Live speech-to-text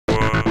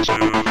Hey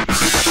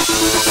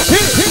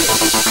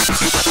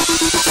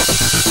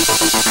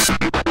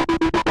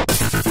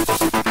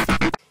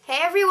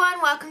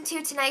everyone, welcome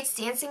to tonight's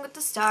Dancing with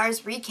the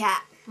Stars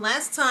recap.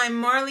 Last time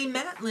Marlee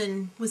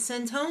Matlin was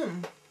sent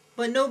home,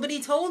 but nobody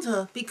told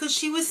her because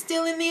she was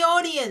still in the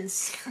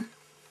audience.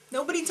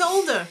 Nobody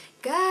told her.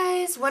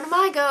 Guys, when am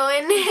I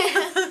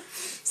going?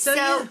 So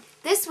yeah.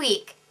 This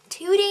week,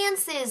 2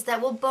 dances that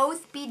will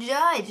both be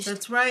judged.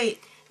 That's right.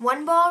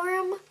 1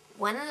 ballroom,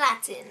 1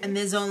 Latin. And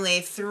there's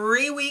only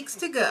 3 weeks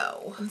to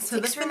go to the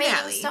 6 finale.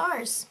 remaining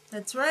stars.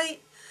 That's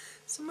right.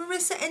 So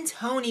Marissa and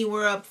Tony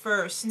were up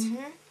first.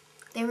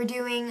 They were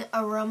doing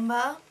a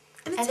Rhumba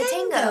And a and a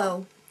tango.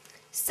 Tango.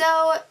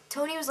 So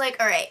Tony was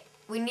like, alright,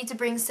 we need to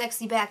bring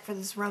sexy back for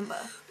this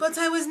Rhumba. But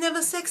I was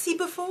never sexy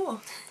before.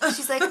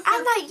 She's like,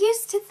 I'm not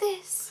used to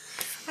this.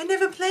 I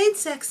never played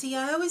sexy.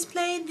 I always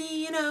played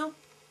the,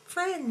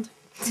 friend.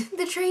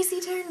 The Tracy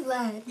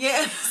Turnblad.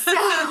 Yeah. So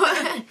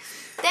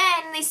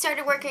then they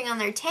started working on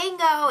their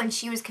tango, and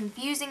she was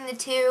confusing the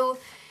two.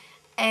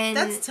 And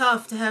That's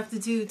tough to have to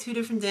do 2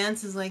 different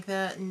dances like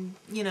that, and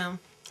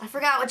I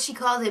forgot what she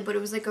called it, but it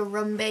was like a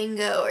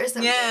rumbango or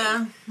something.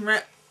 Yeah,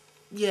 right.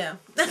 Yeah.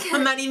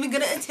 I'm not even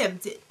gonna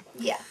attempt it.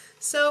 Yeah.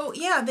 So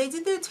yeah, they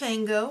did their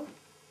tango,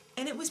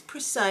 and it was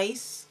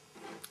precise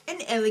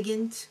and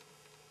elegant,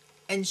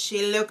 and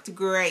she looked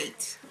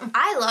great.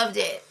 I loved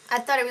it. I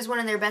thought it was one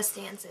of their best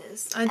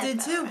dances. I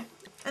did too.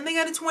 And they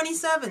got a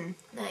 27.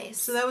 Nice.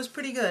 So that was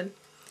pretty good.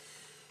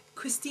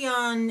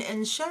 Cristian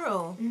and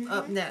Cheryl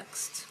up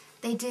next.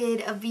 They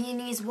did a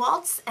Viennese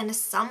Waltz and a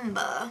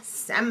Samba.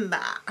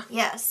 Samba.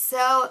 Yes,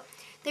 so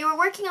they were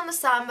working on the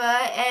Samba,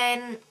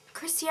 and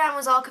Cristian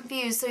was all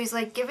confused, so he's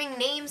like giving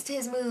names to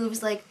his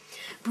moves, like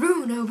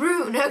Bruno,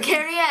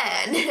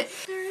 Karina.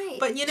 Alright.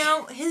 But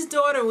his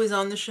daughter was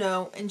on the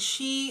show, and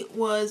she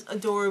was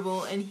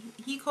adorable, and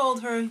he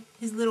called her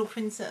his little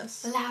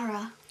princess.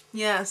 Lara.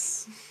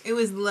 Yes, it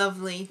was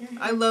lovely.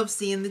 I love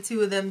seeing the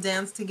 2 of them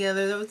dance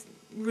together. That was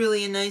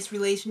really a nice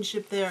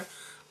relationship there,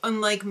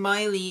 unlike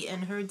Miley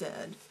and her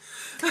dad.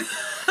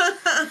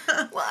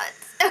 What?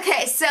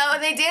 Okay, so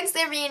they danced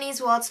their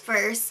Viennese Waltz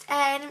first,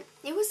 and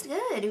it was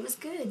good. It was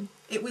good.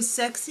 It was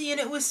sexy and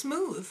it was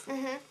smooth.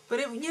 But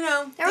it, there were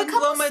a didn't couple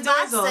blow my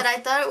spots doors off. that I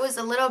thought it was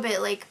a little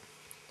bit like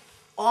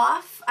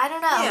off. I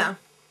don't know. Yeah.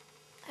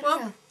 I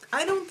don't know.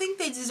 I don't think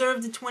they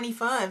deserved a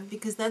 25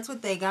 because that's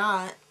what they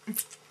got.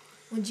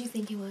 What'd you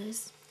think it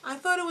was? I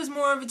thought it was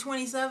more of a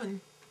 27.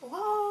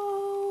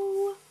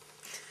 Whoa.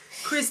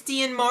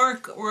 Kristi and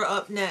Mark were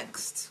up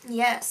next.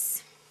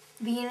 Yes.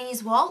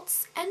 Viennese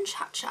Waltz and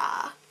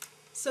Cha-Cha.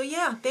 So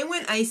yeah, they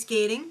went ice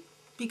skating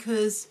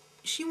because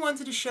she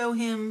wanted to show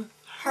him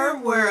her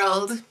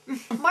world.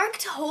 Mark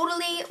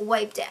totally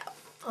wiped out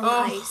on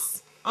the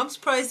ice. I'm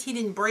surprised he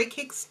didn't break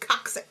his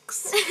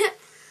coccyx.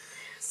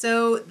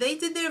 So they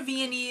did their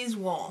Viennese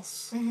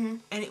Waltz, and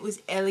it was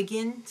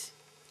elegant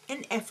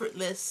and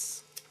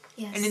effortless.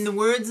 Yes. And in the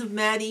words of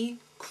Maddie,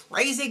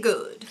 crazy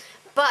good.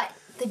 But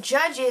the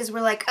judges were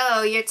like,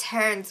 oh, your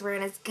turns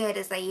weren't as good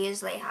as they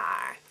usually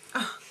are.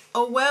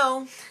 Oh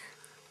well,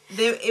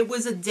 it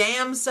was a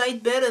damn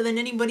sight better than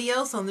anybody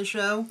else on the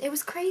show. It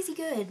was crazy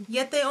good.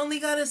 Yet they only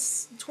got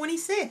us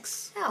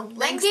 26. No, Len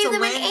Thanks gave to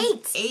them an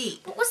Len's 8.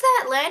 8. What was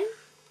that, Len?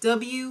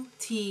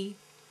 WTF.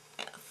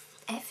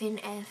 F and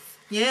F.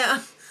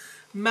 Yeah.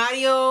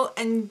 Mario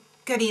and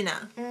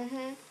Karina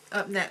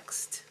up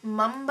next.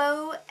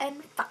 Mambo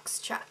and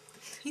Foxtrot.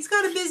 He's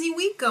got a busy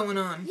week going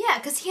on. Yeah,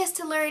 because he has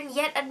to learn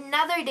yet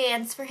another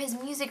dance for his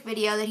music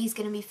video that he's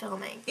going to be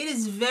filming. It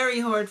is very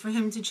hard for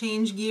him to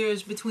change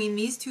gears between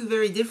these 2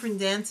 very different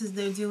dances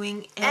they're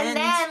doing And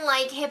then,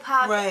 like,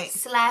 hip-hop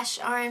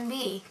 /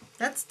 R&B.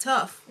 That's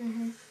tough.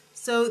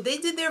 So they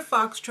did their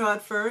Foxtrot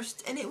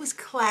first, and it was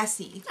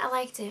classy. I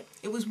liked it.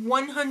 It was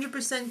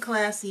 100%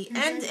 classy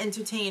and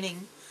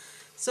entertaining.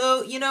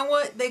 So, you know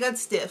what? They got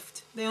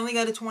stiffed. They only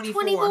got a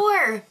 24.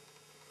 24!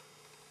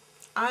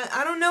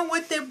 I don't know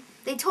what their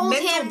They told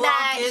mental him block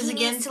that is he needs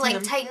against to, like,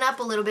 him. tighten up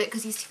a little bit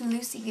because he's too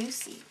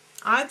loosey-goosey.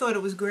 I thought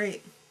it was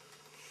great.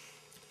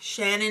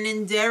 Shannon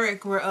and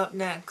Derek were up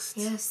next.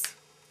 Yes.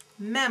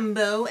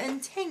 Mambo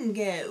and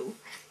Tango.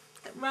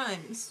 That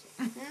rhymes.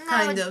 No,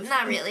 Kind of.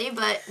 Not really,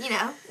 but, you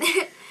know.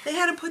 They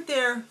had to put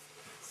their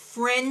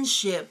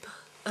friendship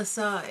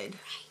aside.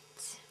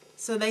 Right.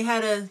 So they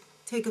had to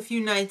take a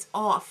few nights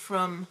off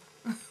from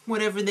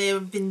whatever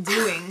they've been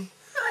doing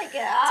Oh my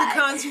god. to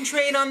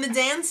concentrate on the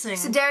dancing.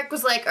 So Derek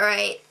was like,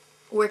 alright,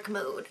 work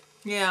mode.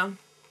 Yeah.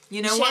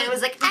 You know Shannon what?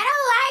 was like, I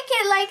don't like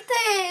it like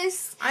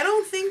this. I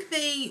don't think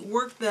they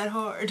worked that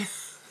hard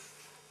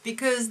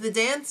because the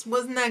dance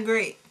wasn't that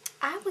great.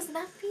 I was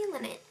not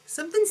feeling it.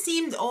 Something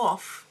seemed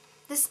off.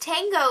 This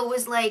tango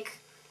was like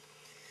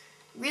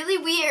really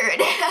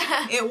weird.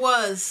 It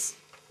was.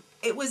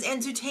 It was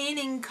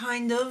entertaining,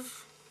 kind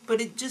of, but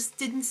it just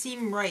didn't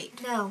seem right.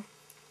 No.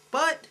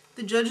 But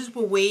the judges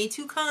were way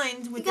too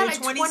kind with You their got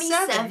a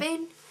 27.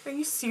 27? Are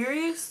you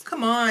serious?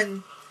 Come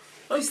on.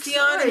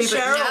 Cristian and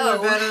sorry, but Cheryl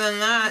no. were better than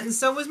that, and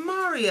so was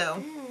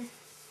Mario.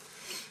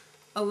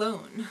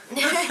 Alone.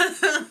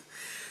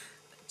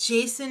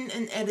 Jason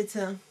and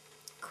Edyta.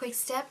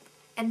 Quickstep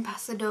and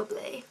Paso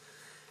Doble.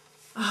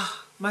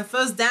 My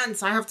first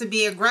dance, I have to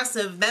be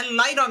aggressive, then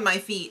light on my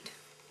feet.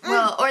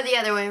 Well, or the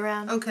other way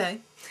around. Okay.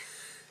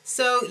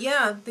 So,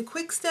 yeah, the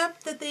quick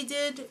step that they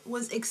did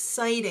was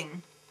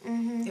exciting.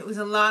 It was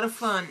a lot of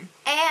fun.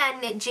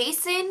 And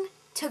Jason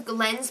took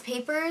lens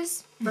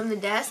papers from the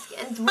desk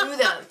and threw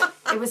them.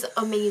 It was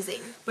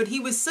amazing. But he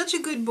was such a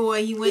good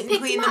boy, he went and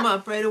cleaned them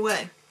up right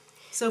away.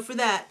 So for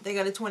that, they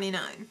got a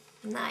 29.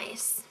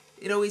 Nice.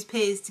 It always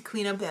pays to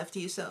clean up after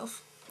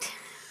yourself.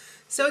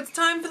 So it's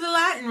time for the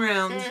Latin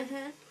round.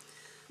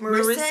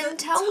 Marissa and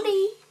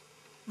Tony.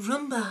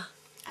 Rhumba.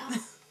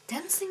 Oh,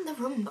 dancing the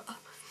Rhumba.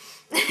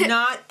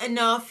 Not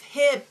enough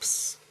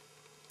hips.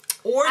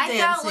 Or dancing.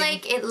 I felt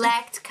like it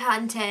lacked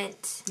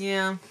content.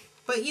 Yeah.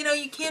 But, you know,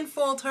 you can't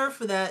fault her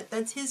for that.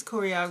 That's his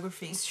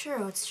choreography. It's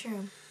true, it's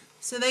true.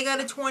 So they got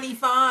a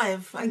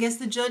 25. I guess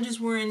the judges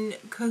were in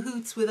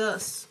cahoots with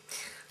us.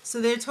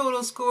 So their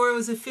total score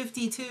was a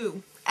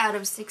 52. Out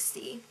of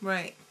 60.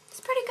 Right.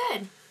 It's pretty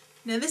good.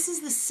 Now this is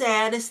the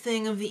saddest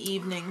thing of the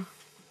evening.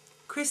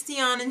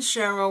 Cristian and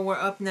Cheryl were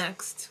up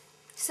next.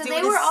 So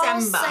they were all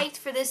Samba. psyched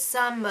for this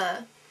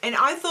Samba. And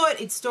I thought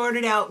it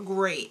started out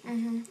great.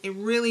 It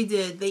really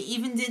did. They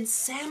even did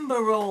Samba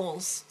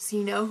rolls. So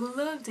you know who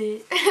loved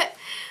it.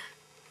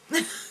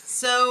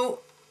 So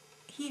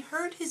he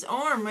hurt his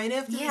arm right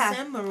after the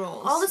Samba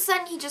rolls. All of a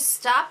sudden he just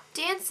stopped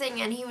dancing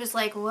and he was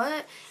like,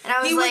 what? And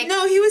I was like...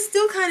 No, he was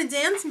still kind of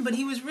dancing, but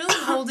he was really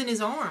holding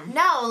his arm.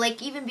 No,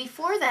 like even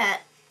before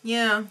that.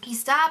 Yeah. He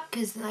stopped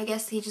because I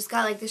guess he just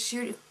got like the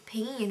shoot of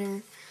pain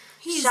or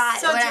He's shot.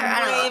 such whatever,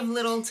 a brave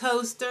little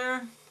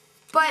toaster.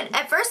 But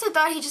at first I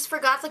thought he just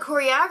forgot the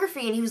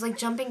choreography and he was like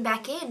jumping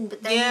back in.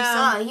 But then you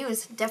saw he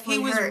was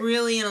definitely hurt. He was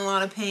really in a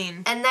lot of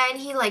pain. And then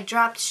he like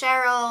dropped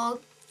Cheryl.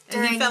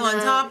 And he fell on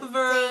top of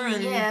her.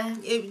 Thing.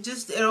 And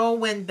it all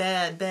went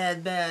bad,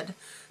 bad, bad.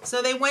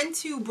 So they went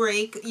to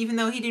break, even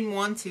though he didn't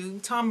want to.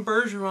 Tom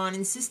Bergeron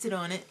insisted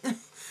on it.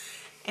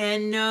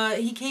 And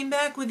he came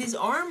back with his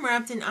arm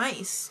wrapped in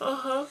ice.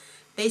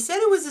 They said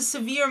it was a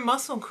severe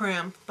muscle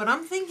cramp, but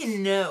I'm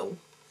thinking no.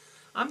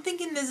 I'm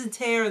thinking there's a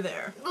tear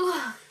there.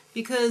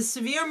 Because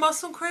severe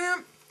muscle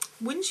cramp,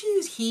 wouldn't you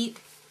use heat?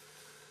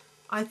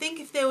 I think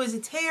if there was a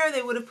tear,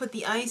 they would have put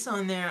the ice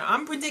on there.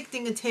 I'm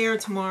predicting a tear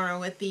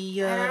tomorrow at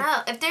the I don't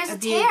know. If there's a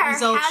tear,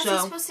 how's he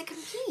supposed to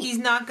compete? He's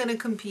not going to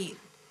compete.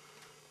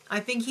 I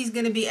think he's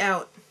going to be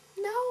out.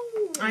 No.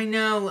 I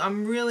know.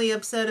 I'm really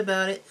upset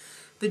about it.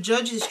 The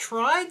judges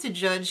tried to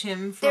judge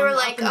him from They were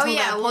like, up oh until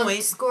yeah, that we'll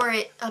point. score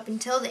it up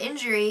until the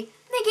injury.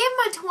 They gave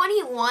him a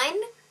 21.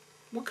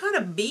 What kind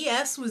of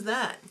BS was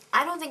that?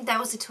 I don't think that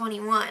was a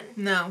 21.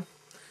 No.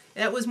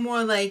 That was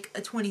more like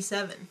a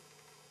 27.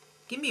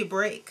 Give me a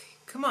break.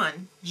 Come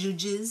on,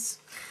 judges.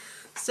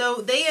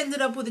 So they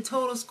ended up with a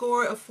total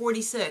score of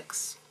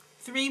 46.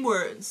 3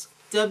 words.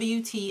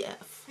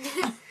 WTF.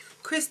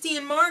 Kristi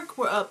and Mark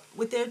were up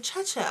with their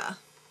cha-cha.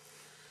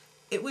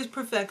 It was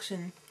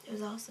perfection. It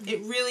was awesome.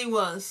 It really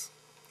was.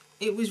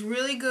 It was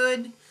really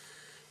good.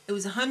 It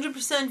was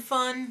 100%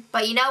 fun.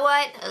 But you know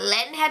what?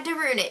 Len had to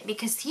ruin it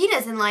because he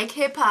doesn't like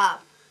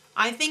hip-hop.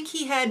 I think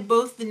he had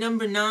both the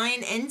number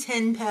 9 and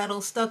 10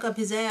 paddle stuck up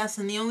his ass,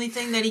 and the only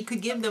thing that he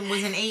could give them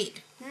was an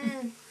 8.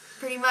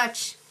 Pretty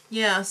much.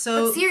 Yeah,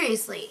 so... But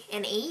seriously,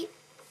 an 8?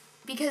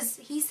 Because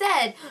he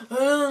said, I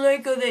don't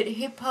like all that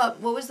hip-hop...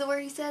 What was the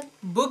word he said?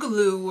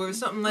 Boogaloo or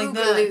something like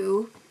that.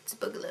 Boogaloo. It's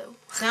boogaloo.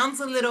 Sounds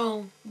a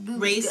little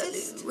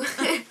racist.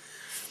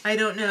 I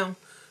don't know.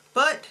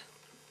 But...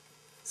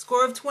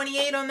 score of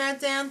 28 on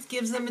that dance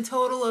gives them a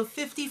total of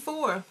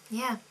 54.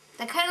 Yeah.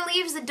 That kind of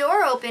leaves the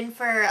door open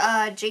for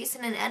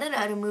Jason and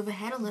Edyta to move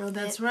ahead a little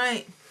bit. That's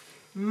right.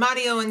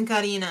 Mario and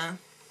Karina.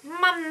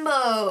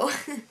 Mambo.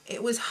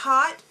 It was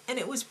hot and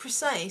it was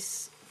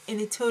precise. And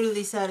it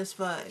totally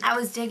satisfied. I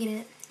was digging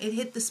it. It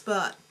hit the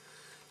spot.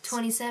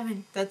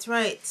 27. That's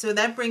right. So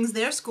that brings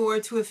their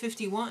score to a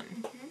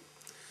 51.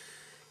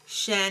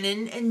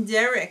 Shannon and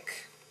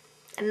Derek.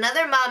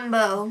 Another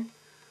mambo.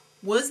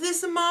 Was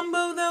this a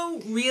mambo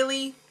though?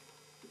 Really?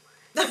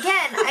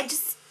 Again, I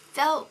just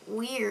felt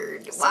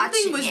weird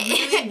watching Something was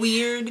really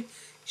weird.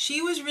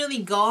 She was really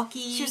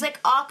gawky. She was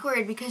like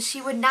awkward because she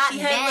would not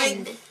bend.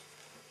 Had, like,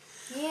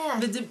 yeah.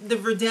 The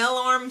Verdell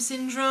arm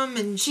syndrome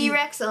and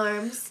T-Rex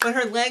arms. But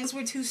her legs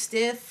were too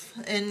stiff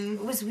and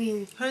it was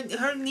weird.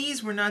 Her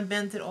knees were not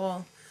bent at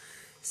all.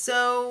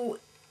 So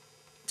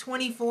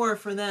 24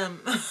 for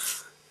them.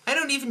 I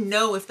don't even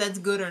know if that's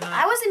good or not.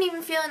 I wasn't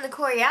even feeling the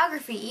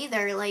choreography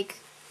either. Like,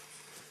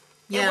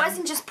 it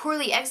wasn't just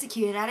poorly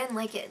executed. I didn't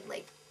like it,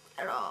 like,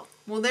 at all.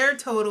 Well, their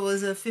total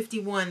is a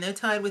 51. They're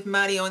tied with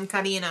Mario and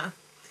Karina.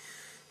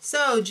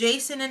 So,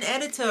 Jason and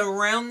Edyta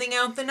rounding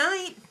out the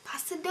night.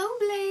 Paso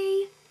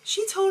Doble.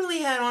 She totally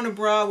had on a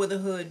bra with a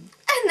hood.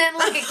 And then,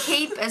 like, a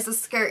cape as a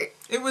skirt.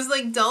 It was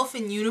like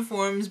dolphin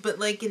uniforms, but,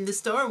 like, in the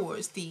Star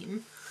Wars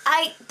theme.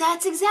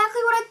 That's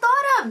exactly what I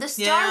thought of. The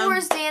Star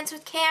Wars dance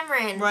with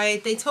Cameron.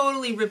 Right. They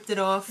totally ripped it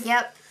off.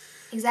 Yep.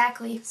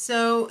 Exactly.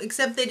 So,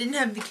 except they didn't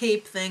have the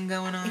cape thing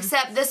going on.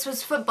 Except this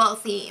was football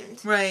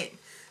themed. Right.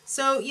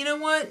 So, you know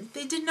what?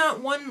 They did not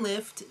one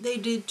lift, they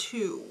did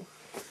two.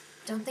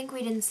 Don't think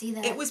we didn't see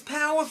that. It was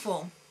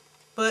powerful,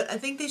 but I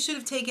think they should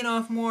have taken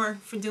off more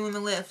for doing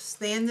the lifts.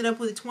 They ended up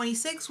with a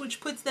 26,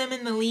 which puts them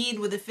in the lead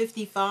with a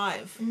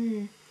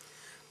 55.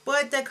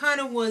 But that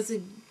kind of was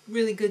a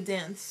really good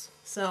dance,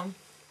 so...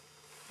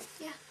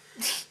 Yeah.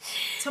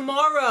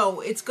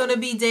 Tomorrow, it's going to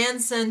be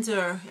Dance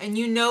Center, and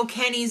you know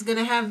Kenny's going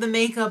to have the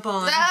makeup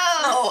on.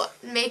 No!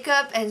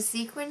 Makeup and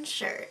sequin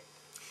shirt.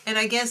 And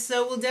I guess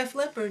so will Def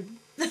Leppard.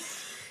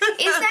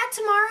 Is that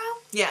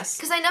tomorrow? Yes.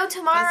 Because I know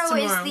tomorrow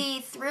is tomorrow.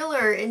 the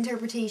Thriller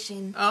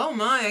interpretation. Oh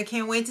my, I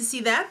can't wait to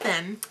see that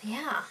then.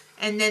 Yeah.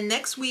 And then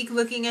next week,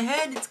 looking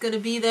ahead, it's going to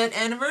be that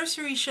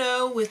anniversary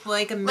show with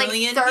like a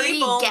million like 30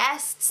 people.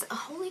 guests.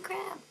 Holy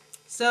crap.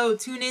 So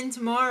tune in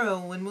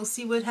tomorrow and we'll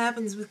see what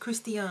happens with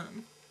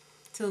Cristian.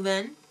 Till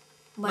then,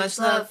 Much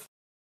love.